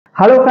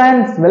Hello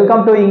friends,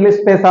 welcome to English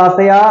Pesa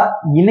Aasaya.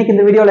 இன்னைக்கு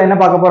இந்த வீடியோல என்ன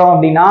பார்க்க போறோம்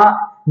அப்படினா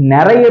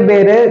நிறைய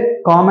பேர்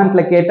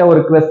கமெண்ட்ல கேட்ட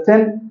ஒரு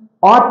क्वेश्चन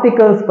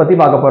ஆர்டிகல்ஸ் பத்தி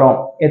பார்க்க போறோம்.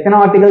 எத்தனை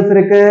ஆர்டிகல்ஸ்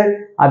இருக்கு,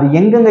 அது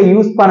எங்கங்க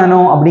யூஸ்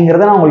பண்ணனும்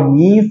அப்படிங்கறத நான் உங்களுக்கு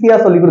ஈஸியா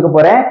சொல்லி கொடுக்க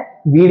போறேன்.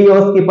 வீடியோ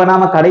ஸ்கிப்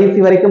பண்ணாம கடைசி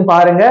வரைக்கும்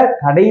பாருங்க.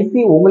 கடைசி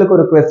உங்களுக்கு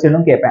ஒரு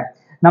क्वेश्चனும் கேட்பேன்.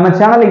 நம்ம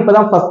சேனலை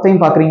இப்பதான் ஃபர்ஸ்ட்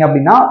டைம் பாக்குறீங்க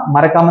அப்படினா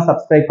மறக்காம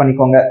Subscribe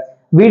பண்ணிக்கோங்க.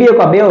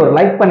 வீடியோக்கு அப்படியே ஒரு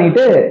லைக்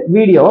பண்ணிட்டு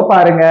வீடியோவை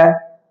பாருங்க.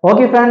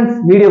 ஓகே फ्रेंड्स,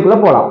 வீடியோக்குள்ள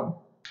போலாம்.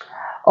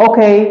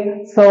 Okay,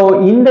 so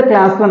இந்த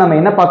கிளாஸ்ல நம்ம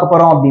என்ன பார்க்க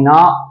போறோம் அப்படினா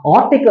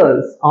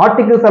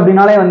ஆர்டிகல்ஸ்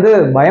அப்படினாலே வந்து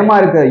பயமா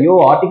இருக்கு. ஐயோ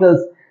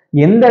ஆர்டிகல்ஸ்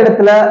எந்த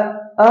இடத்துல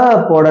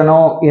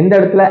போடணும், எந்த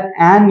இடத்துல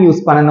an யூஸ்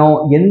பண்ணணும்,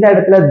 எந்த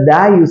இடத்துல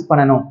the யூஸ்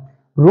பண்ணணும்,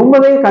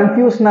 ரொம்பவே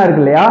கன்ஃபியூஷனா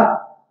இருக்கு இல்லையா?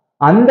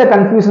 அந்த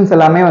கன்ஃபியூஷன்ஸ்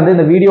எல்லாமே வந்து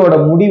இந்த வீடியோவோட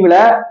முடிவுல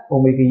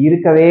உங்களுக்கு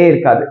இருக்கவே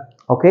இருக்காது.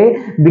 ஓகே,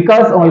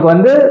 பிகாஸ் உங்களுக்கு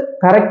வந்து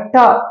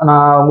கரெக்டா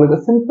நான் உங்களுக்கு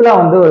சிம்பிளா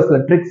வந்து ஒரு சில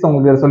ட்ரிக்ஸ்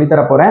உங்களுக்கு சொல்லி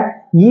தர போறேன்.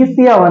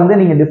 ஈஸியா வந்து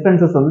நீங்க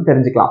டிஃபரன்சஸ் வந்து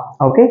தெரிஞ்சுக்கலாம்.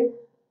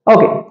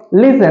 Okay,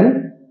 listen.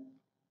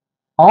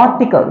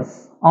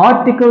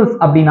 ஆர்டிகல்ஸ்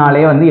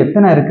அப்படினாலே வந்து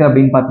எத்தனை இருக்கு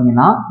அப்படின்னு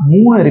பாத்தீங்கன்னா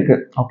 3 இருக்கு.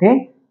 Okay,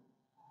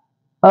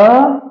 a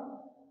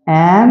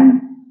and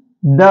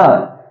the.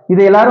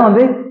 இது எல்லாரும்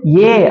வந்து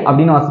a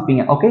அப்படின்னு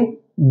வாசிப்பீங்க. Okay,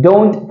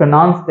 don't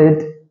pronounce it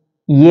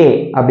a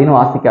அப்படின்னு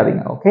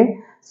வாசிக்காதீங்க. Okay,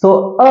 so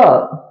a,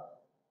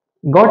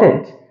 got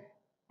it,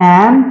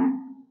 and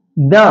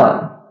the.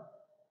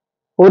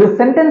 ஒரு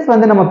சென்டென்ஸ்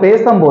வந்து நம்ம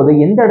பேசும்போது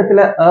எந்த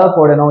இடத்துல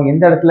போடணும்,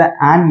 எந்த இடத்துல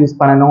an யூஸ்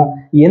பண்ணணும்,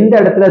 எந்த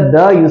இடத்துல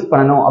the யூஸ்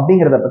பண்ணணும்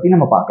அப்படிங்கறத பத்தி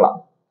நம்ம பார்க்கலாம்.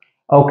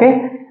 ஓகே,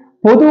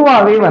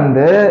 பொதுவாவே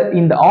வந்து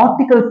இந்த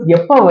ஆர்டிகல்ஸ்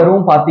எப்ப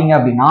வரும் பாத்தீங்க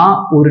அப்படின்னா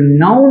ஒரு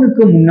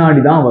நவுனுக்கு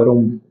முன்னாடி தான்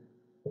வரும்.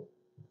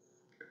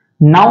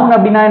 நவுன்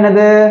அப்படின்னா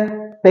என்னது?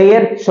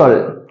 பெயர் சொல்.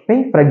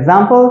 For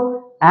example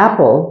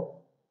apple.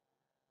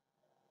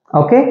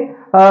 Okay,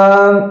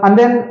 and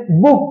then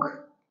book,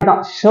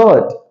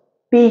 shirt,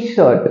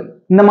 t-shirt.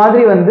 இந்த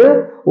மாதிரி வந்து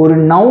ஒரு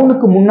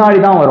நவுனுக்கு முன்னாடி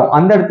தான் வரும்.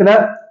 அந்த இடத்துல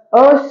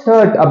a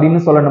shirt அப்படின்னு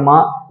சொல்லணுமா,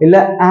 இல்ல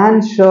an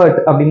shirt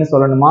அப்படின்னு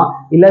சொல்லணுமா,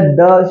 இல்ல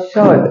the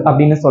shirt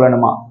அப்படின்னு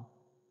சொல்லணுமா?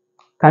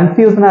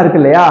 கன்ஃபியூஷனா இருக்கு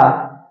இல்லையா?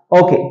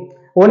 ஓகே,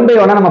 ஒன் பை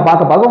ஒன்னா நம்ம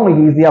பார்க்க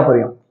உங்களுக்கு ஈஸியா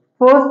புரியும்.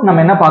 ஃபர்ஸ்ட்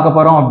நம்ம என்ன பார்க்க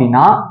போறோம்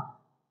அப்படின்னா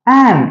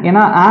an.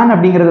 ஏன்னா an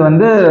அப்படிங்கிறது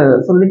வந்து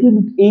so little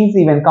bit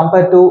easy when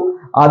compared to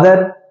other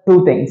two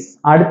things.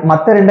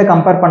 மற்ற ரெண்டை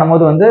கம்பேர்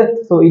பண்ணும்போது வந்து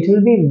so it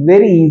will be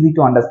very easy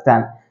to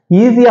understand.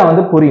 ஈஸியா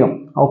வந்து புரியும்.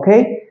 ஓகே,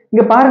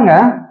 இங்க பாருங்க,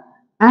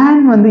 an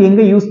வந்து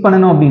எங்க யூஸ்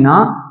பண்ணணும் அப்படின்னா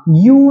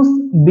use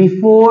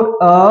before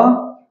a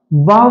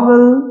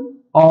vowel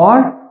or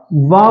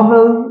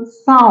vowel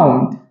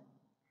sound.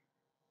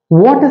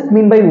 What is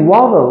mean by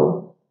vowel?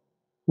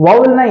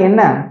 vowel னா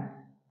என்ன?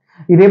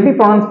 இது எப்படி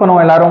ப்ரொனவுன்ஸ்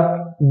பண்ணுவோம் எல்லாரும்?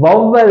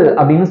 vowel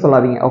அப்படின்னு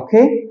சொல்லாதீங்க.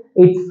 Okay,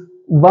 it's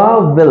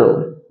vowel.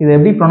 இது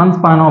எப்படி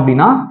ப்ரொனவுன்ஸ் பண்ணணும்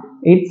அப்படின்னா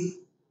it's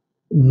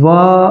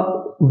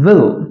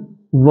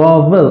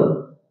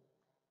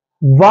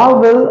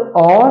vowel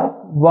or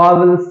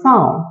vowel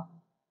sound.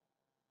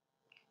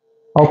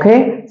 Okay,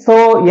 so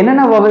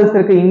என்னென்ன vowels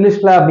இருக்கு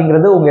இங்கிலீஷ்ல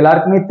அப்படிங்கிறது உங்க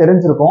எல்லாருக்குமே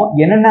தெரிஞ்சிருக்கும்.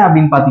 என்னென்ன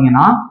அப்படின்னு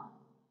பாத்தீங்கன்னா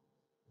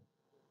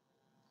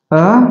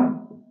a,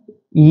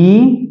 e,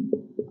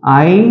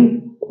 i,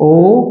 o,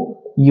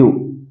 u.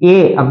 a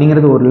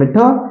அப்படிங்கிறது ஒரு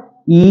letter,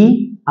 e,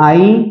 i,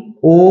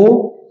 o,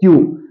 u.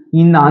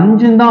 இந்த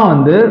 5 தான்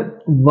வந்து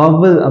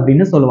vowel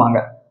அப்படின்னு சொல்லுவாங்க.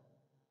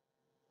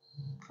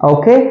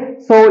 ஓகே,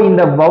 சோ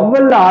இந்த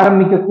vowel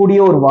ஆரம்பிக்கக்கூடிய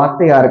ஒரு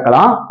வார்த்தையா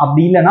இருக்கலாம்,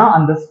 அப்படி இல்லைன்னா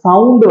அந்த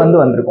சவுண்ட் வந்து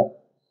வந்திருக்கும்.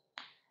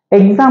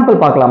 எக்ஸாம்பிள்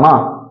பார்க்கலாமா?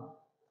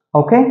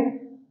 Okay,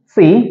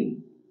 see,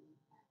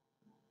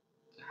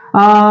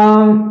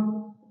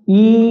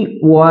 e,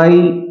 y,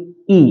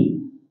 e.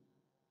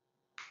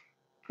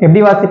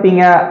 எப்படி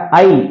வாசிப்பீங்க?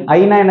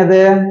 ஐனா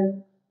என்னது?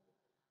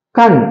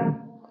 கண்.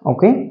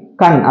 ஓகே,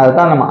 கண்,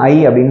 அதுதான் நம்ம ஐ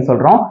அப்படின்னு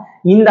சொல்றோம்.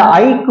 இந்த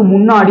ஐக்கு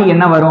முன்னாடி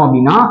என்ன வரும்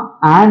அப்படின்னா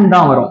an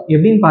தான் வரும்.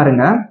 எப்படின்னு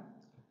பாருங்க,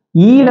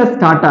 ஈல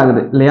ஸ்டார்ட்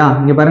ஆகுது இல்லையா?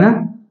 இங்க பாருங்க,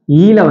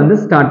 ஈல வந்து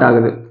ஸ்டார்ட்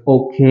ஆகுது.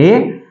 ஓகே,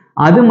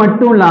 அது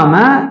மட்டும் இல்லாம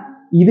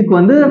இதுக்கு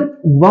வந்து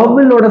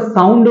வவலோட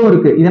சவுண்டும்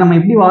இருக்கு. இதை நம்ம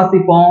எப்படி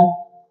வாசிப்போம்?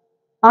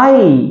 ஐ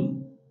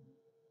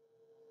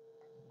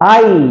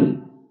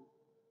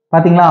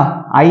பாத்தீங்களா?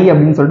 ஐ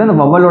அப்படின்னு சொல்லிட்டு அந்த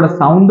வவலோட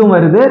சவுண்டும்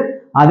வருது,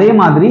 அதே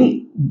மாதிரி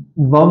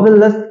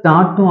வவல்ல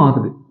ஸ்டார்ட்டும்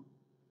ஆகுது.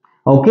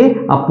 ஓகே,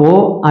 அப்போ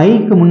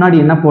ஐக்கு முன்னாடி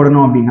என்ன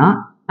போடணும் அப்படின்னா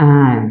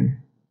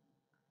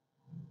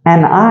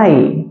an I.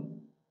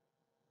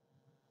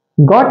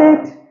 Got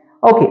it?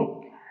 Okay,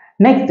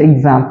 next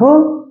example.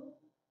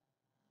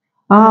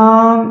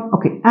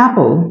 Okay,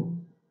 apple.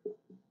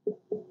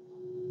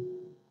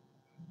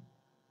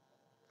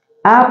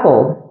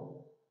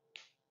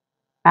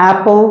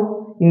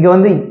 இங்க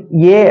வந்து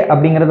a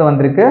அப்படிங்கிறது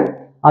வந்திருக்கு.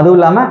 அதுவும்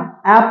இல்லாம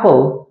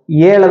apple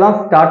ஏல தான்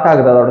ஸ்டார்ட்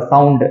ஆகுது அதோட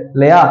சவுண்ட்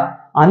இல்லையா?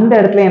 அந்த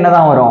இடத்துல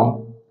என்னதான் வரும்?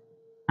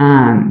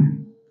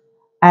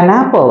 an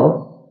apple.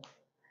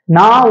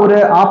 நான் ஒரு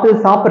ஆப்பிள்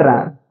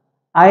சாப்பிடுறேன்.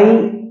 I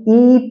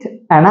eat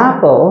an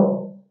apple.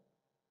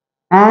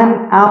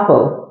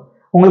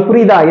 உங்களுக்கு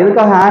புரியுதா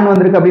எதுக்காக an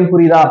வந்திருக்கு அப்படின்னு?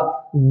 புரியுதா?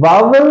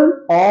 vowel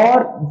or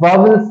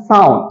vowel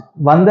sound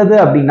வந்தது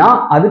அப்படின்னா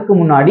அதுக்கு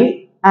முன்னாடி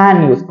an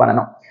யூஸ்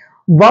பண்ணணும்.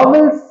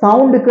 vowel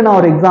soundக்கு நான்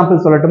ஒரு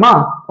எக்ஸாம்பிள் சொல்லட்டுமா,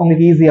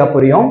 உங்களுக்கு ஈஸியா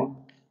புரியும்.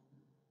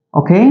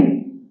 okay,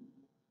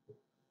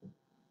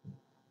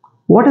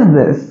 what is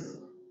this?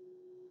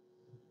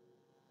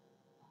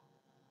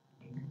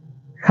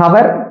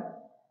 hover.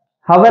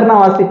 hover na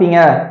வாசிப்பீங்க?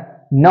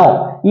 no,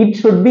 it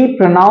should be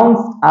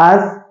pronounced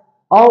as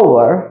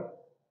hour.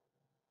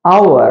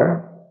 hour.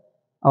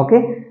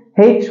 okay,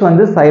 h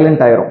வந்து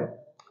சைலண்ட் ஆயிரும்.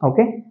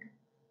 okay,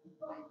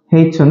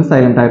 h வந்து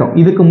சைலண்ட் ஆயிரும்.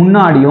 இதுக்கு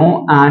முன்னாடியும்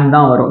and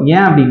தான் வரும்.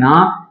 ஏன் அப்படின்னா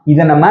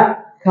இதை நம்ம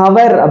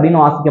cover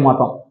அப்படின்னு வாசிக்க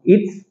மாட்டோம்.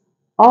 it's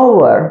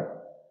hour.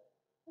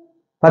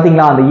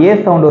 பாத்தீங்களா அந்த a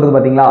சவுண்ட் வருது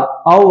பாத்தீங்களா,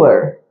 hour,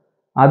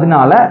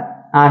 அதனால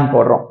and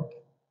போடுறோம்.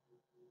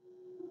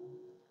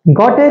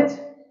 got it?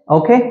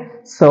 okay,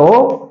 so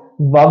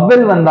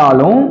vowel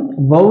வந்தாலும்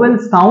vowel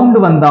sound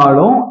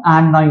வந்தாலும்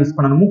and தான் யூஸ்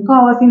பண்ணணும்.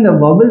 முக்காவாசி இந்த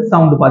vowel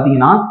sound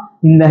பாத்தீங்கன்னா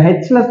இந்த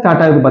h ல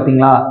ஸ்டார்ட் ஆகுது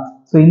பாத்தீங்களா,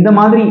 so இந்த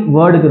மாதிரி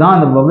வேர்டுக்கு தான்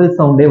அந்த vowel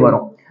soundே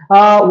வரும்.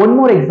 one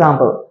more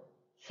example,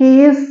 he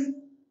is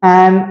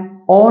an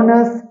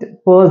honest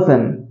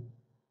person.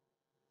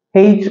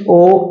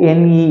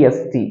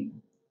 honest.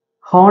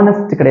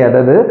 honest கிடையாது,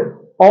 அது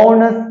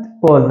honest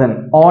person.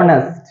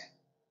 honest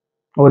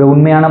ஒரு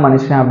உண்மையான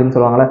மனுஷன் அப்படின்னு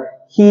சொல்லுவாங்கல்ல,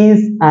 he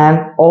is an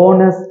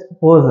honest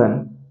person.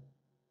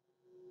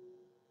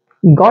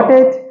 got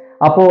it?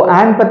 அப்போ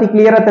and பத்தி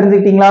clear-ஆ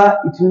தெரிஞ்சுக்கிட்டீங்களா?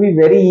 it will be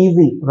very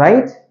easy,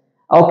 right?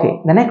 okay,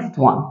 the next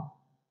one,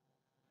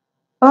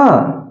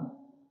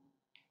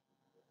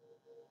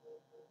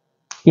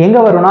 எங்க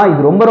வரும்னா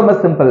இது ரொம்ப ரொம்ப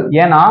சிம்பிள்.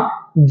 ஏன்னா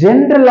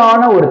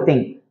ஜெனரலான ஒரு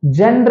thing,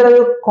 general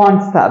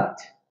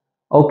concept.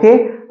 Okay,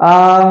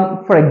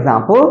 for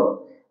example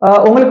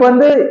உங்களுக்கு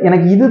வந்து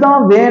எனக்கு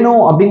இதுதான்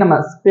வேணும் அப்படின்னு நம்ம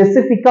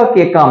ஸ்பெசிஃபிக்கா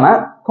கேட்காம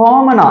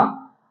காமனா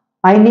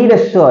ஐ நீட் அ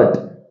ஷர்ட்,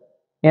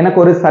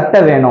 எனக்கு ஒரு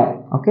சட்டை வேணும்.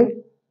 ஓகே,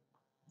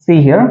 see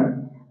here,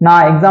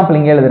 நான் எக்ஸாம்பிள்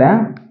இங்க எழுதுறேன்.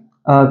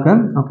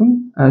 Okay,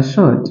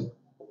 shirt.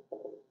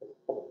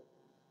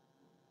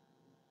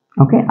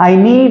 Okay, I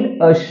need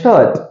a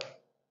shirt.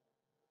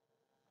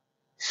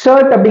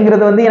 Shirt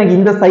அப்படிங்கிறது வந்து எனக்கு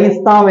இந்த சைஸ்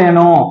தான்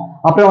வேணும்,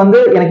 அப்புறம் வந்து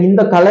எனக்கு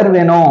இந்த கலர்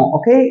வேணும்,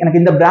 ஓகே, எனக்கு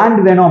இந்த பிராண்ட்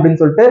வேணும் அப்படின்னு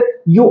சொல்லிட்டு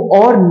you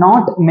are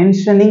not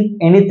mentioning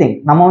anything.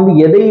 நம்ம வந்து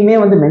எதையுமே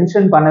வந்து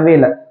மென்ஷன் பண்ணவே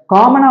இல்லை.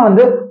 காமனா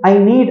வந்து ஐ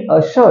நீட் அ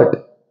ஷர்ட்.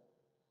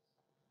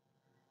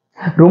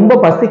 ரொம்ப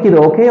பசிக்குது,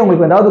 ஓகே,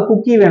 உங்களுக்கு ஏதாவது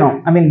குக்கி வேணும்,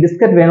 ஐ மீன்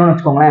பிஸ்கட் வேணும்னு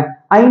வச்சுக்கோங்களேன்,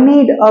 I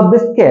need a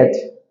biscuit.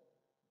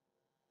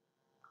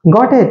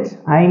 got it?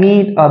 I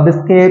need a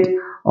biscuit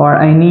or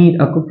I need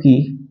a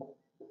cookie.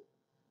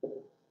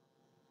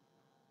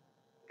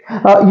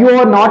 you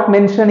are not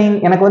mentioning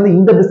எனக்கு வந்து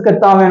இந்த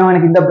பிஸ்கட் தான் வேணும்,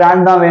 எனக்கு இந்த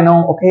பிராண்ட் தான்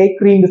வேணும், ஓகே,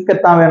 கிரீம்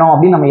பிஸ்கட் தான் வேணும்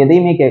அப்படின்னு நம்ம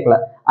எதையுமே கேட்கல.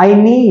 I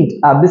need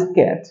a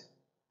biscuit.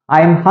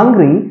 I am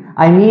hungry.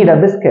 I need a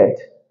biscuit.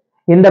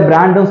 எந்த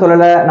பிராண்டும்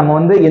சொல்லல, நம்ம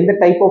வந்து எந்த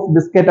டைப் ஆஃப்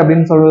பிஸ்கட்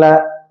அப்படின்னு சொல்லல.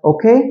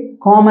 Okay,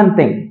 common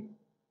thing.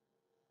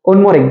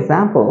 one more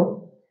example,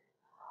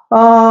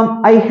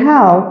 I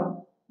have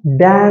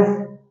dash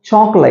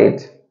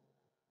chocolate.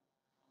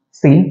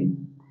 see,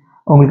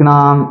 உங்களுக்கு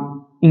நான்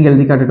இங்க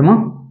எழுதி காட்டட்டுமா?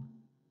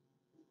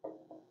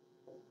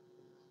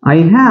 I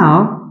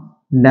have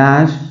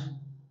dash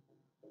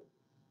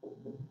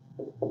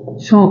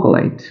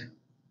chocolate.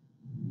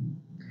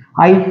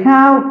 I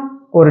have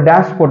ஒரு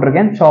dash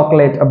போட்டிருக்கேன்,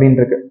 chocolate அப்படின்னு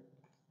இருக்கு.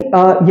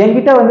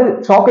 என்கிட்ட வந்து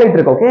சாக்லேட்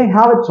இருக்கு, okay, I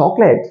have a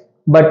chocolate,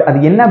 but அது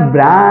என்ன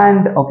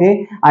brand, okay,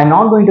 I am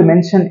not going to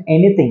mention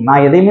anything.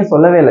 நான் எதையுமே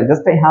சொல்லவே இல்லை,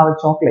 just I have a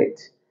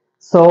chocolate.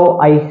 so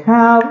I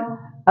have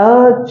a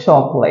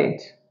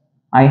chocolate.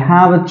 I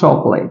have a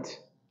chocolate.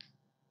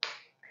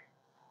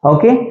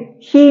 okay,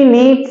 he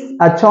needs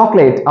a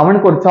chocolate.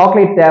 அவனுக்கு ஒரு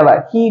chocolate தேவை.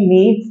 he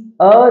needs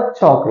a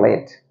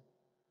chocolate.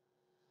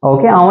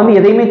 Okay, அவன் வந்து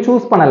எதையுமே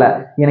சூஸ் பண்ணல,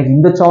 எனக்கு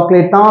இந்த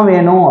சாக்லேட் தான்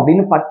வேணும்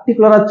அப்படின்னு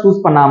பர்டிகுலரா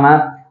சூஸ் பண்ணாம,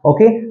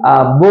 okay,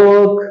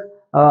 book,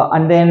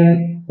 and then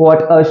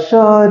what, a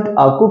shirt,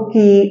 a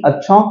cookie, a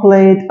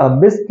chocolate, a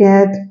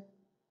biscuit,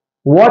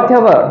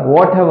 whatever.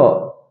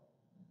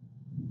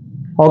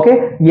 Okay,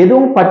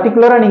 எதுவும்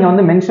பர்டிகுலரா நீங்க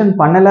வந்து மென்ஷன்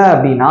பண்ணல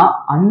அப்படின்னா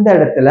அந்த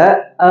இடத்துல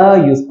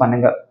யூஸ்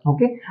பண்ணுங்க.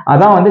 ஓகே,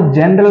 அதான் வந்து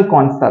general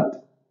concept.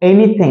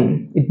 Anything,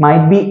 it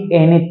might be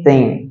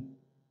anything.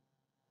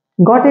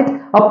 got it?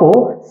 அப்போ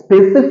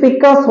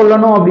ஸ்பெசிபிக்கா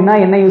சொல்லணும் அப்படின்னா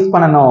என்ன யூஸ்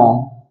பண்ணணும்?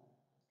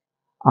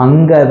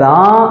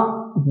 அங்கதான்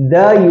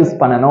the யூஸ்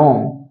பண்ணணும்.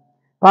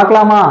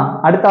 பார்க்கலாமா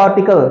அடுத்த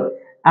ஆர்டிகல்?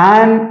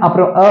 and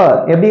அப்புறம்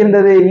எப்படி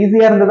இருந்தது?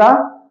 ஈஸியா இருந்ததா?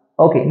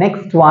 okay,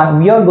 next one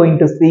we are going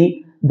to see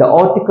the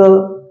article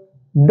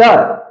the.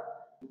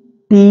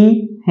 the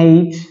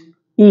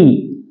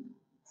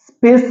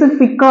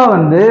ஸ்பெசிபிக்கா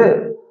வந்து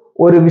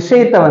ஒரு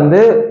விஷயத்தை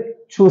வந்து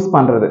சூஸ்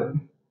பண்றது.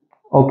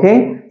 Okay,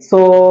 so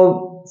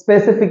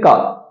ஸ்பெசிபிக்கா,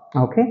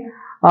 okay,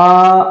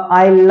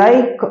 I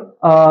like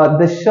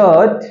the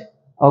shirt,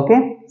 okay,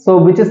 so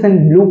which is in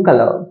blue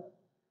color.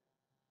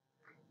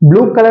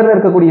 blue color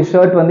இருக்கக்கூடிய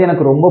ஷர்ட் வந்து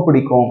எனக்கு ரொம்ப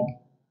பிடிக்கும்.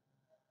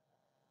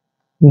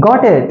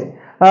 got it?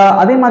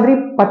 அதே மாதிரி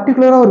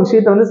பர்டிகுலரா ஒரு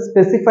விஷயத்தை வந்து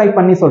ஸ்பெசிஃபை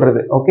பண்ணி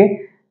சொல்றது. ஓகே,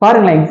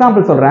 பாருங்களேன்,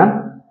 எக்ஸாம்பிள் சொல்றேன்.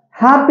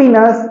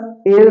 happiness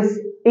is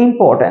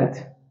important.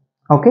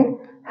 Okay,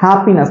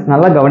 happiness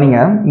நல்லா கவனிங்க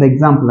இந்த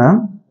example.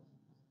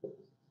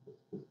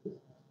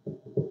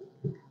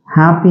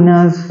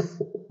 happiness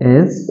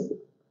is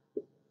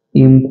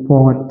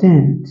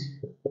important.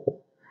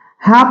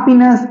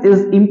 Happiness is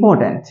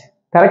important.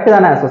 Correct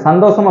தானே? So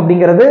சந்தோஷம்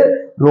அப்படிங்கிறது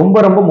ரொம்ப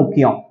ரொம்ப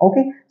முக்கியம்.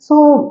 Okay, so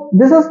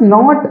this is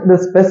not the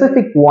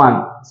specific one.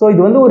 So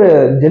இது வந்து ஒரு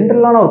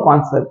ஜெனரலான ஒரு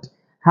கான்செப்ட்.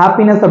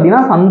 ஹாப்பினஸ்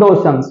அப்படின்னா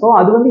சந்தோஷம். ஸோ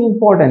அது வந்து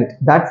இம்பார்ட்டன்ட்.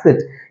 That's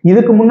it.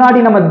 இதுக்கு முன்னாடி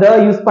நம்ம த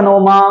யூஸ்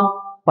பண்ணுவோமா?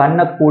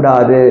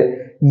 பண்ணக்கூடாது.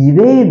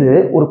 இதே இது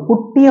ஒரு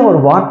குட்டிய ஒரு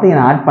வார்த்தையை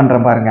நான் ஆட்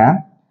பண்றேன் பாருங்க.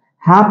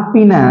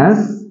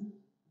 ஹாப்பினஸ்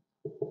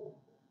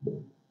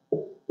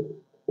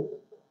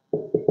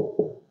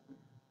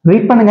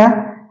ரீட் பண்ணுங்க.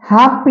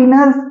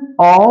 Happiness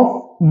of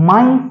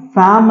my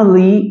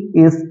family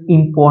is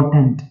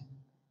important.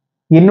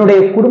 என்னுடைய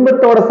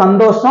குடும்பத்தோட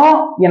சந்தோஷம்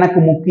எனக்கு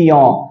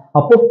முக்கியம்.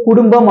 அப்போ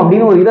குடும்பம்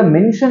அப்படின்னு ஒரு இதை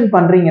மென்ஷன்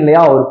பண்றீங்க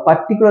இல்லையா, ஒரு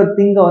பர்டிகுலர்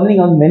திங்க வந்து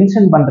நீங்க வந்து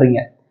மென்ஷன் பண்றீங்க,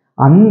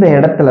 அந்த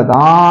இடத்துல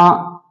தான்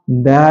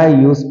த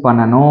யூஸ்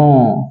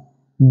பண்ணணும்.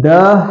 The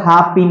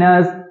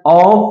happiness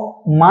of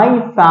my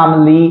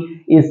family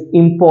is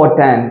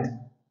important.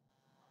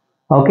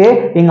 Okay,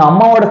 எங்க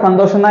அம்மாவோட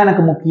சந்தோஷம் தான்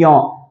எனக்கு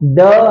முக்கியம்.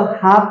 The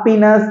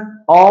happiness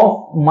of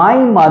my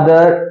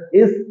mother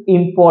is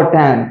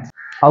important.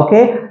 Okay,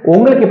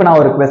 உங்களுக்கு இப்ப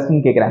நான் ஒரு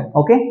கொஸ்டின் கேட்கிறேன்.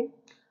 Okay,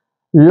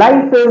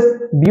 life is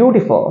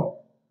beautiful.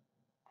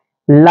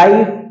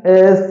 Life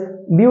is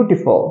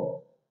beautiful.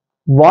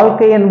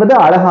 வாழ்க்கை என்பது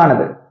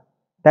அழகானது.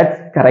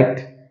 That's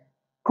correct.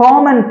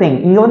 காமன் திங்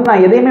இங்க வந்து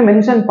நான் எதையுமே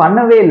மென்ஷன்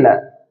பண்ணவே இல்லை.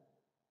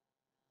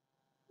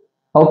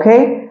 ஓகே,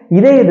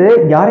 இதே இது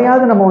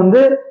யாரையாவது நம்ம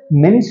வந்து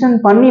மென்ஷன்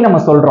பண்ணி நம்ம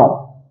சொல்றோம்,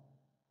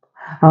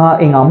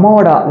 எங்க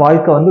அம்மாவோட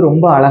வாழ்க்கை வந்து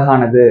ரொம்ப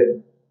அழகானது.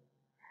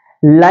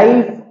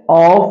 Life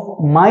of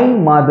my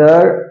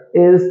mother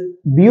is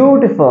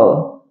beautiful.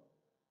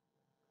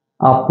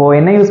 அப்போ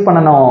என்ன யூஸ்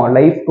பண்ணணும்?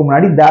 லைஃப்க்கு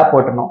முன்னாடி த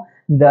போட்டணும்.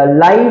 The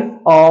life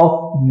of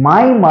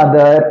my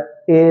mother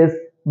is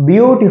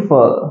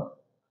beautiful.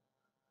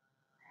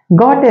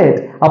 Got it?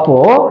 அப்போ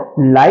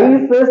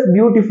life is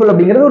beautiful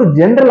அப்படிங்கிறது ஒரு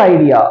ஜெனரல்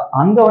ஐடியா.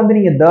 அங்க வந்து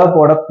நீங்க த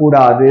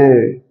போடக்கூடாது.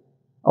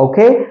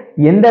 ஓகே,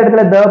 எந்த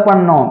இடத்துல த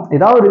பண்ணணும்?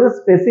 ஏதாவது ஒரு இதை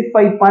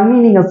ஸ்பெசிஃபை பண்ணி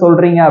நீங்க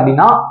சொல்றீங்க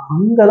அப்படின்னா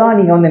அங்கதான்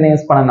நீங்க வந்து என்ன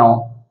யூஸ் பண்ணணும்?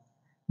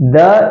 த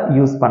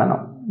யூஸ்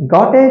பண்ணணும்.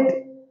 Got it?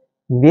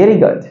 Very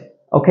good.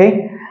 Okay,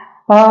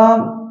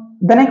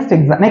 the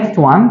next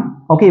one.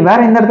 Okay, வேற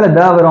எந்த இடத்துல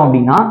த வரும்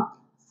அப்படின்னா,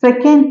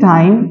 second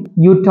time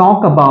you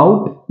talk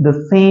about the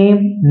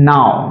same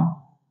noun.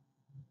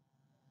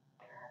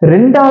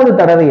 ரெண்டாவது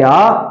தடவையா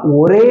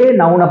ஒரே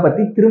நவுனை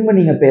பத்தி திரும்ப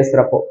நீங்க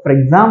பேசுறப்போ, for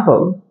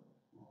example,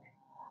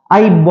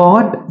 I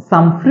pot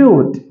some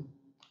fruit.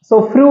 So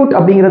fruit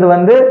அப்படிங்கிறது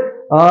வந்து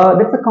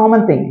that's a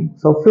common thing.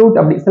 So fruit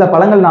அப்படி சில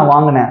பழங்கள் நான்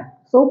வாங்கினேன்.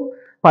 ஸோ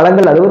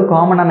பழங்கள் அது ஒரு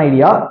காமனான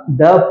ஐடியா.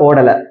 த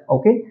போடலை.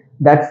 Okay,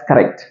 that's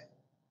correct.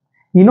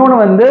 இன்னொன்று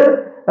வந்து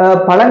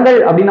பழங்கள்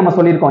அப்படின்னு நம்ம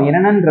சொல்லியிருக்கோம்,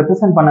 என்னென்னு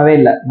ரெப்ரசென்ட் பண்ணவே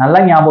இல்லை. நல்லா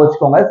ஞாபகம்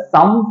வச்சுக்கோங்க.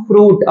 சம்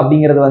ஃப்ரூட்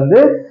அப்படிங்கிறது வந்து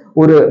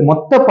ஒரு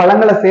மொத்த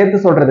பழங்களை சேர்த்து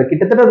சொல்றது.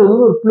 கிட்டத்தட்ட அது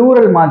வந்து ஒரு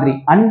ப்ளூரல் மாதிரி,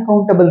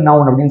 அன்கவுண்டபிள்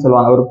நவுன் அப்படின்னு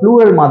சொல்லுவாங்க. ஒரு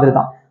ப்ளூரல் மாதிரி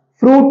தான்.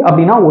 ஃப்ரூட்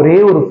அப்படின்னா ஒரே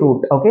ஒரு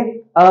ஃப்ரூட். ஓகே,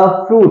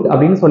 ஃப்ரூட்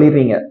அப்படின்னு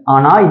சொல்லிடுறீங்க.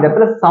 ஆனா இந்த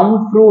இடத்துல சம்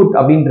ஃப்ரூட்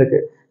அப்படின்னு இருக்கு,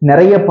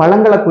 நிறைய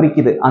பழங்களை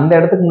குறிக்குது. அந்த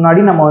இடத்துக்கு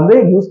முன்னாடி நம்ம வந்து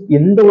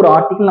எந்த ஒரு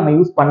ஆர்டிகிள் நம்ம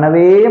யூஸ்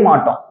பண்ணவே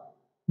மாட்டோம்.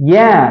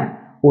 ஏன்?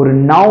 ஒரு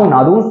நவுன்,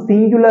 அதுவும்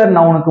சிங்குலர்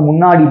நவுனுக்கு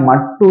முன்னாடி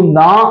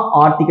மட்டும்தான்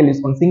ஆர்டிகல்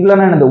யூஸ் பண்ணும்.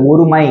 சிங்குலர் என்னது?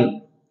 ஒருமை.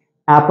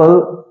 ஆப்பிள்,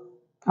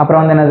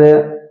 அப்புறம் வந்து என்னது?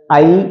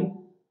 ஐ.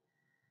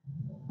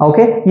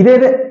 ஓகே, இதே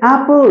இது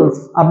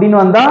ஆப்பிள்ஸ் அப்படின்னு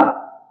வந்தா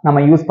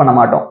நம்ம யூஸ் பண்ண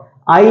மாட்டோம்.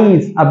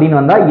 ஐஸ் அப்படின்னு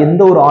வந்தா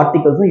எந்த ஒரு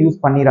ஆர்டிகல்ஸும்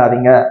யூஸ்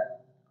பண்ணிடாதீங்க.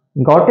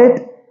 Got it?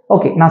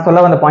 ஓகே, நான்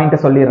சொல்ல வந்த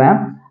பாயிண்ட்டை சொல்லிடுறேன்.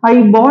 ஐ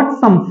பாட்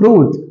சம்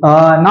ஃப்ரூட்.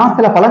 நான்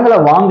சில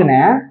பழங்களை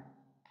வாங்கினேன்.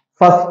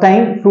 ஃபர்ஸ்ட்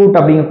டைம் ஃப்ரூட்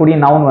அப்படிங்கக்கூடிய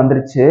நவுன்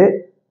வந்துருச்சு.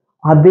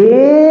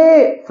 அதே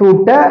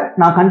ஃப்ரூட்டை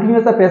நான்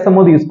கண்டினியூஸா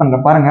பேசும்போது யூஸ்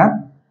பண்றேன் பாருங்க.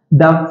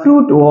 The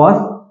fruit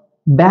was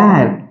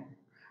bad.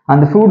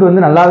 அந்த ஃப்ரூட்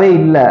வந்து நல்லாவே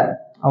இல்லை.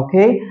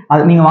 ஓகே,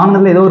 அது நீங்க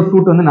வாங்கினதுல ஏதோ ஒரு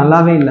ஃப்ரூட் வந்து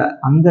நல்லாவே இல்லை,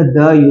 அங்க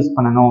த யூஸ்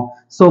பண்ணணும்.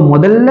 ஸோ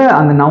முதல்ல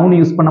அந்த நவுன்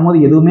யூஸ்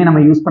பண்ணும்போது எதுவுமே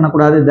நம்ம யூஸ்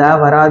பண்ணக்கூடாது, த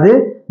வராது.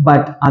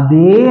 பட்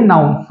அதே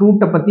நவுன்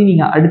ஃப்ரூட்டை பத்தி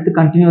நீங்க அடுத்து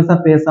கண்டினியூஸா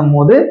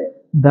பேசும்போது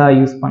த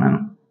யூஸ்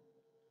பண்ணணும்.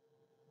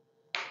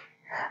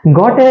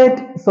 Got it?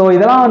 ஸோ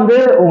இதெல்லாம் வந்து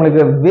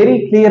உங்களுக்கு வெரி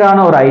கிளியரான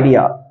ஒரு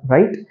ஐடியா,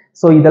 ரைட்?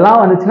 ஸோ இதெல்லாம்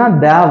வந்துச்சுன்னா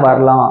த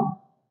வரலாம்.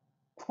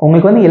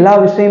 உங்களுக்கு வந்து எல்லா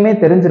விஷயமே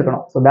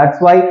தெரிஞ்சிருக்கணும். So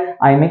that's why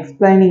I am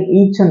explaining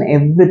each and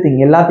every thing.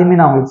 எல்லாத்தையுமே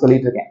நான் உங்களுக்கு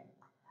சொல்லிட்டு இருக்கேன்.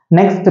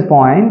 Next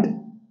point,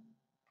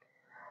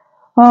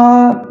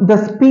 the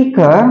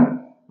speaker.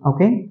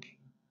 Okay,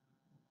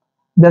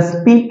 the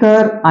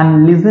speaker and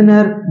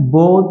listener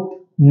both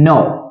no.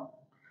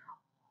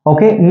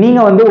 Okay, நீங்க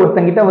வந்து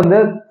ஒருத்தங்கிட்ட வந்து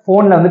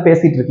போன்ல வந்து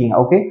பேசிட்டு இருக்கீங்க.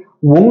 ஓகே,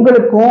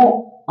 உங்களுக்கும்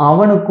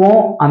அவனுக்கும்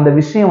அந்த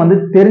விஷயம் வந்து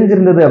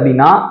தெரிஞ்சிருந்தது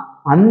அப்படின்னா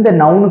அந்த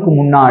நவுனுக்கு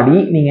முன்னாடி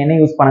நீங்க என்ன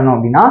யூஸ் பண்ணணும்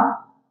அப்படின்னா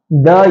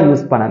த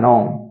யூஸ்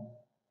பண்ணணும்.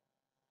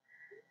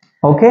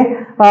 Okay,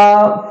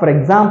 for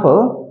example,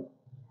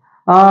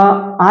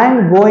 I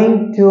am going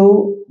to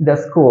the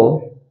school.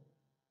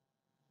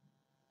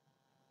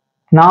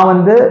 நான்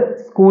வந்து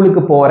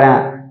ஸ்கூலுக்கு போறேன்.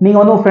 நீங்க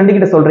வந்து உங்க ஃப்ரெண்டு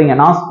கிட்ட சொல்றீங்க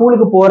நான்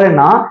ஸ்கூலுக்கு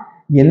போறேன்னா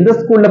எந்த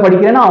ஸ்கூல்ல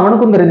படிக்கிறேன்னு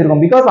அவனுக்கும்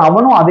தெரிஞ்சிருக்கும் பிகாஸ்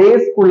அவனும் அதே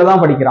ஸ்கூல்ல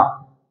தான் படிக்கிறான்.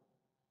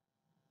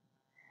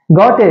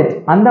 got it?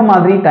 அந்த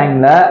மாதிரி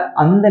டைம்ல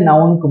அந்த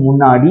நவுனுக்கு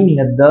முன்னாடி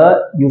நீங்க the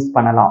யூஸ்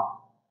பண்ணலாம்.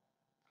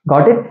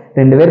 got it?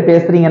 ரெண்டு பேர்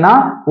பேசுறீங்கன்னா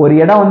ஒரு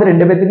இடம் வந்து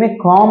ரெண்டு பேத்துக்குமே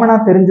காமனா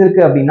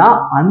தெரிஞ்சிருக்கு அப்படின்னா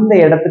அந்த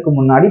இடத்துக்கு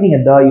முன்னாடி நீங்க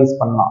the யூஸ்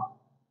பண்ணலாம்.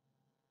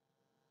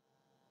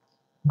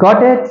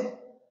 got it?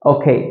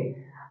 okay.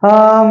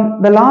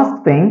 The last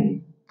thing,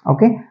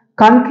 okay,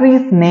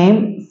 country's name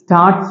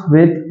starts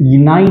with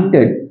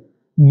united.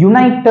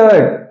 united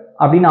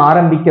அப்படின்னு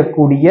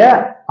ஆரம்பிக்கக்கூடிய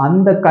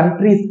அந்த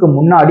கண்ட்ரீஸ்க்கு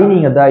முன்னாடி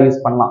நீங்க the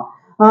யூஸ் பண்ணலாம்.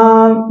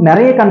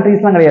 நிறைய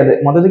கண்ட்ரீஸ்லாம் கிடையாது,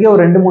 மொத்தத்துக்கே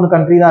ஒரு 2-3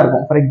 கண்ட்ரி தான்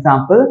இருக்கும். For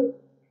example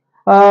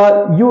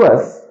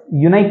US,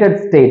 United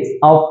states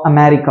of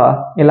America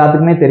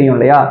எல்லாத்துக்குமே தெரியும்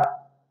இல்லையா,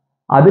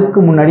 அதுக்கு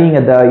முன்னாடி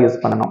நீங்க the யூஸ்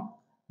பண்ணணும்.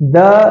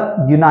 the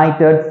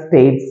United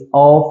states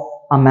of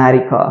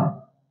America.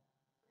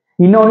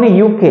 இன்னொன்னு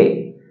UK,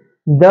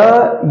 the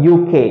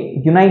UK,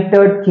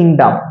 United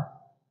kingdom.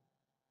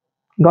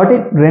 got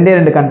it?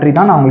 ரெண்டு கண்ட்ரி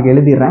தான் நான் உங்களுக்கு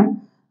எழுதிடுறேன்.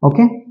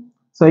 ஓகே,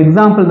 ஸோ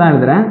எக்ஸாம்பிள் தான்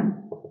எழுதுறேன்.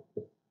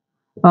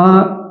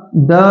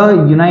 the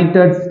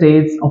United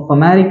States of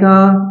America,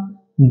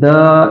 the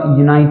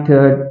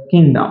United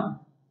Kingdom.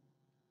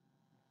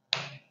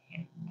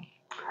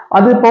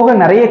 அது போக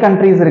நிறைய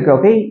கண்ட்ரீஸ் இருக்கு.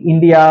 Okay,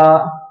 India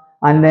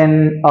and then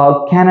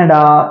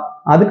Canada.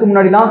 அதுக்கு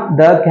முன்னாடிலாம்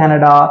the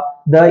Canada,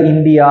 the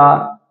India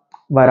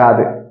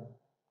வராது.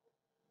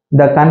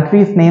 the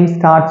country's name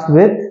starts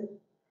with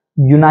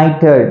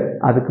united.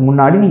 அதுக்கு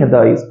முன்னாடி நீங்க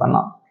the யூஸ்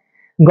பண்ணலாம்.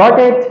 got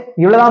it?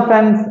 இவ்வளவுதான்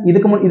ஃப்ரெண்ட்ஸ்.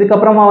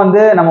 இதுக்கப்புறமா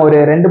வந்து நம்ம ஒரு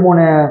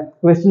 2-3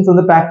 questions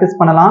வந்து ப்ராக்டிஸ்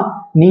பண்ணலாம்.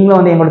 நீங்களும்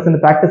வந்து எங்களோட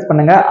சேர்ந்து ப்ராக்டிஸ்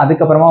பண்ணுங்க.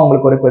 அதுக்கப்புறமா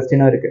உங்களுக்கு ஒரு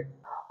கொஸ்டினும் இருக்கு.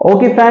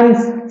 ஓகே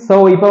ஃப்ரெண்ட்ஸ், ஸோ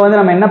இப்போ வந்து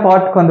நம்ம என்ன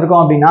பார்ட்க்கு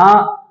வந்திருக்கோம் அப்படின்னா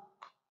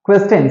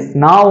questions.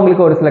 நான்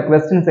உங்களுக்கு ஒரு சில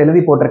questions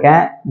எழுதி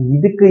போட்டிருக்கேன்,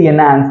 இதுக்கு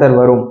என்ன ஆன்சர்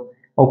வரும்.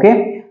 ஓகே,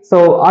 ஸோ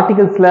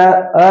ஆர்டிகல்ஸ்ல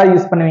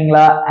யூஸ்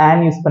பண்ணுவீங்களா, and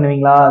யூஸ்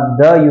பண்ணுவீங்களா,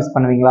 the யூஸ்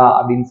பண்ணுவீங்களா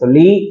அப்படின்னு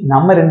சொல்லி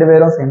நம்ம 2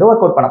 பேரும் சேர்ந்து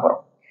ஒர்க் அவுட் பண்ண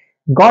போறோம்.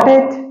 got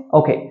it?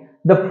 okay,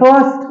 the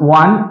first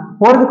one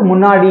போறதுக்கு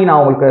முன்னாடி நான்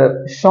உங்களுக்கு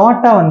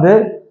ஷார்ட்டா வந்து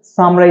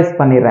சம்மரைஸ்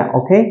பண்ணிடுறேன்.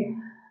 ஓகே,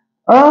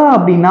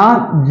 அப்படின்னா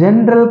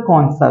ஜெனரல்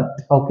கான்செப்ட்.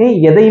 ஓகே,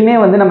 எதையுமே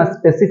வந்து நம்ம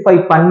ஸ்பெசிஃபை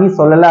பண்ணி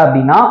சொல்லல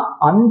அப்படின்னா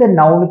அந்த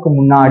நவுனுக்கு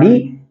முன்னாடி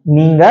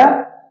நீங்க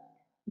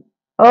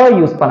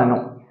யூஸ்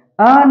பண்ணணும்.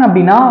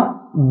 அப்படின்னா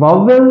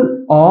vowel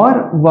or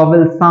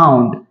vowel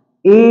sound,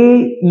 a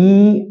e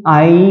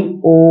i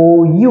o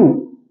u,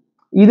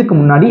 இதுக்கு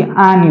முன்னாடி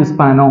an யூஸ்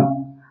பண்ணணும்.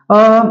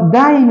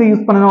 தான் எங்க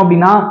யூஸ் பண்ணணும்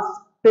அப்படின்னா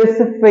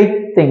ஸ்பெசிபிக்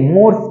திங்,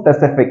 மோர்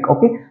ஸ்பெசிபிக்.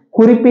 ஓகே,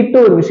 குறிப்பிட்ட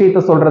ஒரு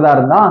விஷயத்தை சொல்றதா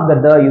இருந்தா அந்த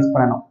the யூஸ்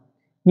பண்ணணும்.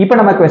 இப்போ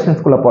நம்ம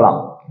क्वेश्चंसக்குள்ள போலாம்.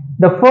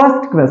 the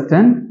first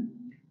question,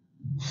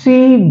 she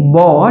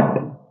bought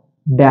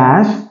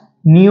dash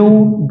new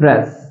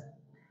dress.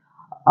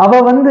 அவ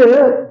வந்து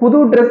புது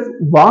Dress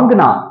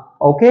வாங்குனா.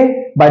 ஓகே,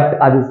 பட்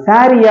அது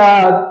சாரியா,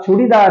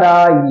 சுடிதாரா,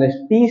 இல்ல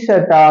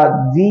டி-ஷர்ட்டா,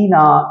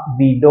 ஜீனா,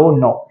 we don't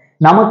know.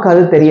 நமக்கு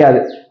அது தெரியாது.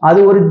 அது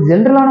ஒரு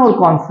ஜெனரலான ஒரு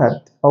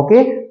கான்செப்ட். ஓகே,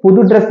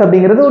 புது Dress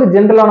அப்படிங்கிறது ஒரு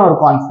ஜெனரலான ஒரு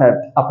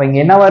கான்செப்ட். அப்ப இங்க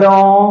என்ன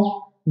வரும்?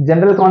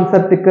 General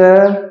கான்செப்ட்டுக்கு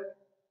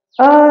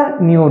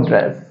new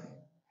Dress.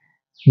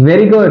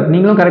 Very good,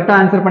 நீங்களும் கரெக்டா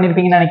ஆன்சர்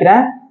பண்ணிருப்பீங்கன்னு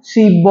நினைக்கிறேன்.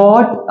 she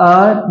bought a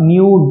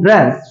new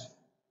dress.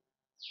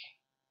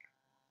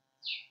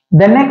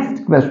 the next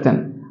question,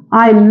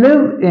 I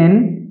live in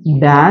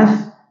dash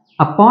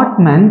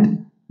apartment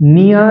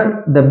near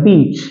the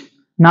beach.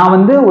 நான்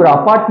வந்து ஒரு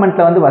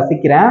அபார்ட்மெண்ட்ல வந்து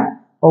வசிக்கிறேன்.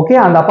 ஓகே,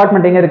 அந்த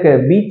அபார்ட்மெண்ட் எங்க இருக்கு?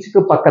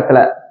 பீச்சுக்கு பக்கத்துல.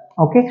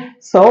 ஓகே,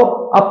 சோ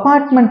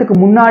அபார்ட்மெண்ட்டுக்கு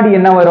முன்னாடி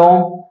என்ன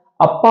வரும்?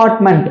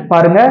 அபார்ட்மெண்ட்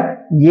பாருங்க,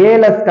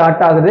 ஏல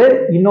ஸ்டார்ட் ஆகுது.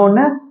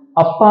 இன்னொன்னு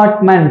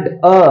அபார்ட்மெண்ட்,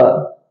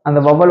 அந்த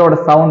வவலோட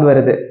சவுண்ட்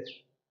வருது.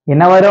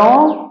 என்ன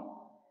வரும்?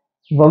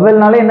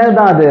 வவல்னால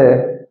என்னதான் அது?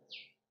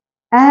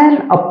 an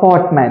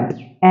apartment,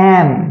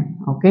 an.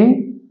 okay,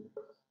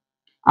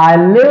 I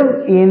live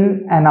in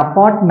an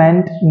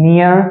apartment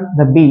near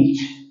the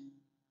beach.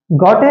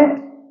 got it?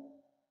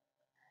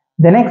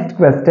 the next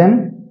question,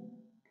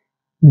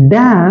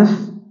 dash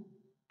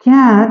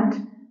cat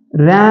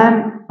ran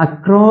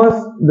across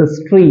the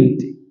street.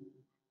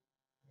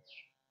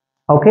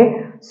 okay,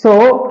 so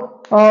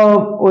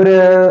ஒரு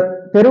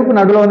தெருவுக்கு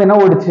நடுவுல வந்து என்ன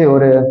ஓடிச்சு?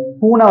 ஒரு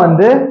பூனை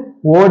வந்து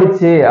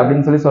ஓடிச்சு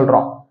அப்படின்னு சொல்லி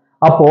சொல்றோம்.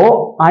 அப்போ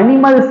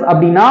அனிமல்ஸ்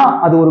அப்படின்னா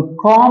அது ஒரு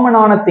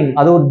காமனான திங்,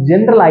 அது ஒரு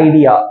ஜெனரல்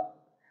ஐடியா.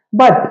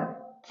 பட்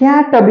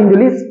கேட் அப்படின்னு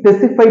சொல்லி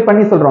ஸ்பெசிஃபை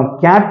பண்ணி சொல்றோம்.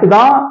 கேட்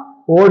தான்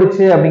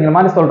ஓடிச்சு அப்படிங்கிற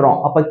மாதிரி சொல்றோம்.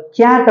 அப்ப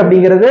கேட்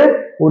அப்படிங்கிறது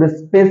ஒரு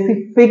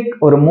ஸ்பெசிபிக்,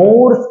 ஒரு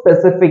மோர்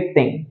ஸ்பெசிபிக்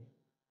திங்.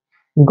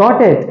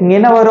 Got it? இங்க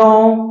என்ன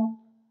வரும்?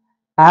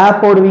 ஆ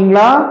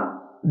போடுவீங்களா,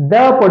 த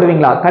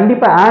போடுவீங்களா?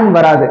 கண்டிப்பா ஆன்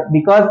வராது.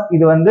 பிகாஸ்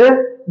இது வந்து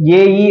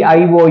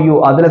AEIOU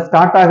அதுல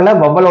ஸ்டார்ட் ஆகல,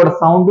 வவலோட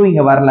சவுண்டும்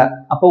இங்க வரல.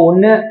 அப்போ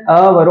ஒண்ணு அ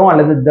வரும்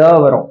அல்லது த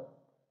வரும்.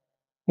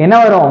 என்ன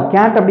வரும்?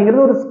 கேட்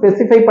அப்படிங்கிறது ஒரு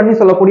ஸ்பெசிஃபை பண்ணி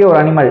சொல்லக்கூடிய ஒரு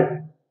animal.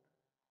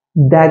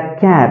 The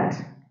cat.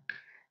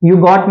 You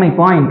got my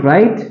point,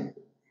 right?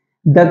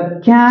 The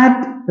cat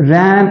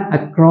ran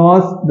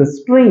across the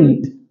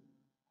street.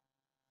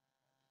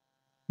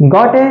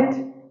 Got it?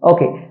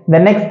 Okay,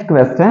 the next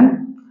question.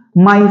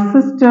 My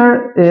sister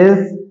is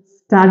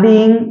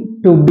studying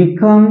to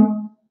become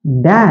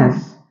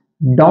dash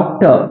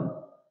doctor.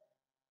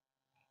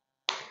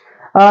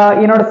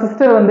 என்னோட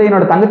சிஸ்டர் வந்து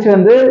என்னோட தங்கச்சி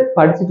வந்து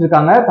படிச்சுட்டு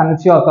இருக்காங்க,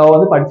 தங்கச்சியோ அக்காவோ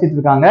வந்து படிச்சுட்டு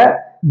இருக்காங்க,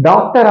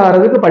 டாக்டர்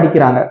ஆகிறதுக்கு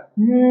படிக்கிறாங்க.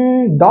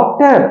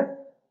 டாக்டர்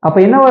அப்ப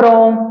என்ன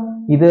வரும்?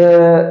 இது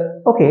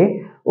ஓகே,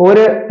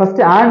 ஒரு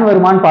ஃபர்ஸ்ட் ஆன்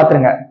வருமான்னு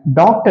பாத்துருங்க.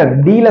 டாக்டர்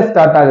டீல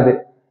ஸ்டார்ட் ஆகுது,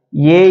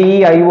 ஏஇ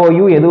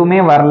ஐஓயு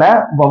எதுவுமே வரல,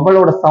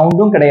 வவ்வலோட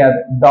சவுண்டும் கிடையாது,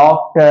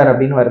 டாக்டர்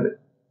அப்படின்னு வருது.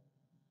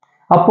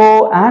 அப்போ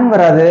ஆன்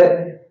வராது,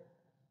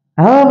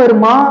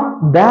 வருமா,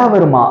 த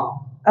வருமா?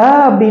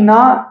 அப்படின்னா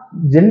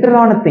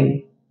ஜென்ரலான திங்,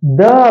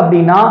 த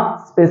அப்படின்னா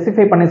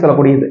ஸ்பெசிஃபை பண்ணி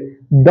சொல்லக்கூடியது.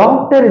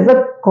 Doctor is a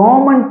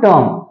common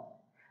term.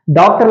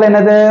 டாக்டர்ல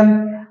என்னது?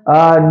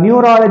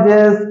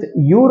 நியூராலஜிஸ்ட்,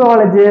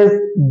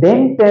 யூராலஜிஸ்ட்,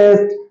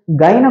 டென்டிஸ்ட்,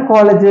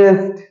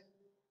 கைனகாலஜிஸ்ட்,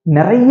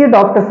 நிறைய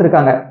டாக்டர்ஸ்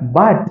இருக்காங்க.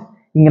 பட்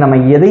இங்க நம்ம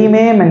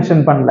எதையுமே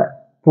மென்ஷன் பண்ணல,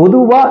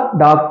 பொதுவா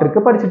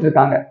டாக்டருக்கு படிச்சுட்டு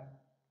இருக்காங்க.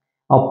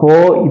 அப்போ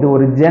இது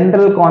ஒரு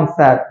ஜெனரல்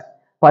கான்செப்ட்.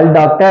 பல்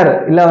டாக்டர்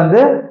இல்ல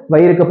வந்து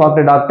வயிறுக்கு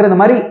பார்க்குற டாக்டர், இந்த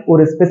மாதிரி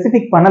ஒரு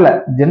ஸ்பெசிபிக் பண்ணல,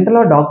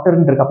 ஜெனரலா டாக்டர்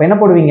இருக்கு. அப்ப என்ன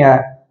போடுவீங்க?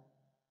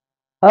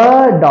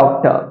 a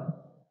doctor.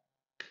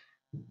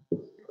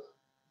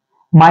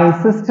 My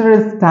sister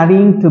is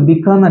studying to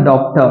become a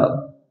doctor.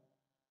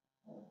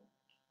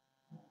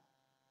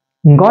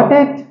 Got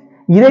it?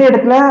 இதே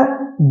இடத்துல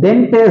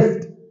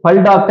டென்டிஸ்ட்,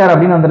 பல் டாக்டர்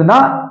அப்படின்னு வந்திருந்தா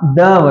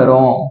த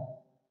வரும்.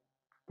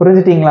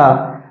 புரிஞ்சுட்டீங்களா?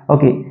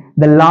 Okay,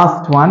 the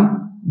last one,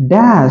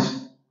 dash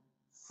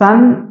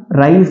sun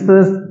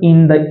rises in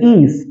the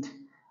east.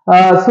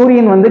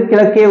 சூரியன் வந்து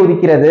கிழக்கே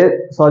உதிக்கிறது.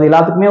 ஸோ அது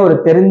எல்லாத்துக்குமே ஒரு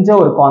தெரிஞ்ச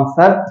ஒரு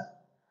கான்செப்ட்.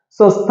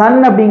 ஸோ சன்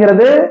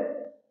அப்படிங்கிறது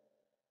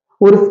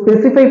ஒரு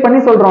ஸ்பெசிஃபை பண்ணி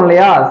சொல்றோம்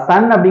இல்லையா?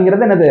 சன்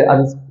அப்படிங்கிறது என்னது?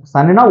 அது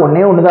சன்னா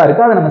ஒன்னே ஒண்ணுதான்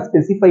இருக்கு, அதை நம்ம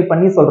ஸ்பெசிஃபை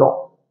பண்ணி சொல்றோம்.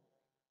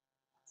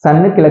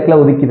 சன்னு கிழக்குல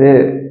உதிக்குது.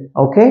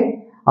 ஓகே,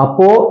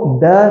 அப்போ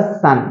த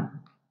சன்.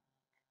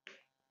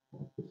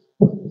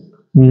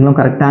 நீங்களும்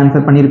கரெக்டா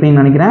ஆன்சர்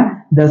பண்ணிருப்பீங்கன்னு நினைக்கிறேன்.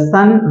 த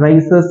Sun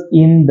rises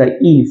in the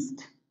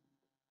east.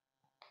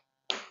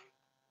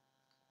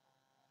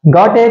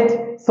 Got it?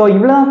 So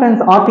இவ்வளவு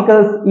ஃப்ரெண்ட்ஸ்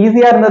ஆர்டிகல்ஸ்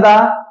ஈஸியா இருந்ததா?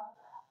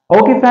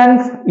 ஓகே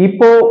ஃப்ரெண்ட்ஸ்,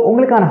 இப்போ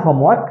உங்களுக்கான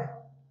homework.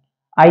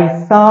 I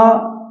saw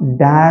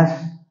dash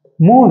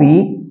movie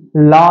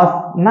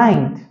last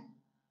night.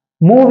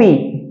 Movie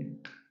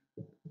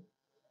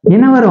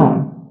என்ன வரும்?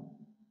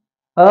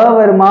 அ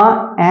வருமா,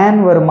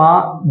 ஆன் வருமா,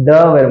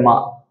 த வருமா?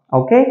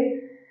 ஓகே,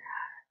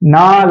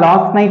 நான்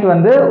லாஸ்ட் நைட்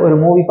வந்து ஒரு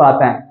மூவி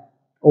பார்த்தேன்.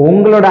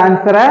 உங்களோட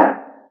ஆன்சரை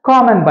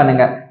காமெண்ட்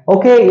பண்ணுங்க.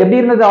 ஓகே, எப்படி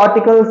இருந்தது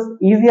ஆர்டிகல்ஸ்?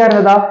 ஈஸியா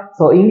இருந்ததா?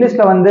 ஸோ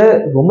இங்கிலீஷ்ல வந்து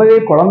ரொம்பவே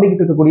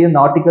குழம்பிக்கிட்டு இருக்கக்கூடிய இந்த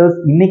ஆர்டிகல்ஸ்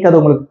இன்னைக்கு அது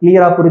உங்களுக்கு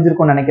கிளியரா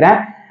புரிஞ்சிருக்கும்னு நினைக்கிறேன்.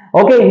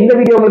 ஓகே, இந்த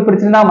வீடியோ உங்களுக்கு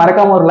பிடிச்சிருந்தா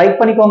மறக்காம ஒரு லைக்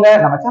பண்ணிக்கோங்க.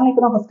 நம்ம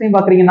சேனலுக்கு தான் ஃபர்ஸ்ட் டைம்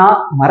பாக்குறீங்கன்னா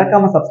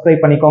மறக்காம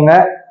சப்ஸ்கிரைப் பண்ணிக்கோங்க.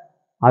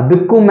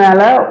 அதுக்கும்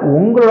மேல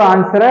உங்களோட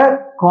ஆன்சரை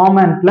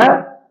காமெண்ட்ல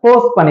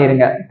போஸ்ட்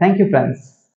பண்ணிருங்க. Thank you friends.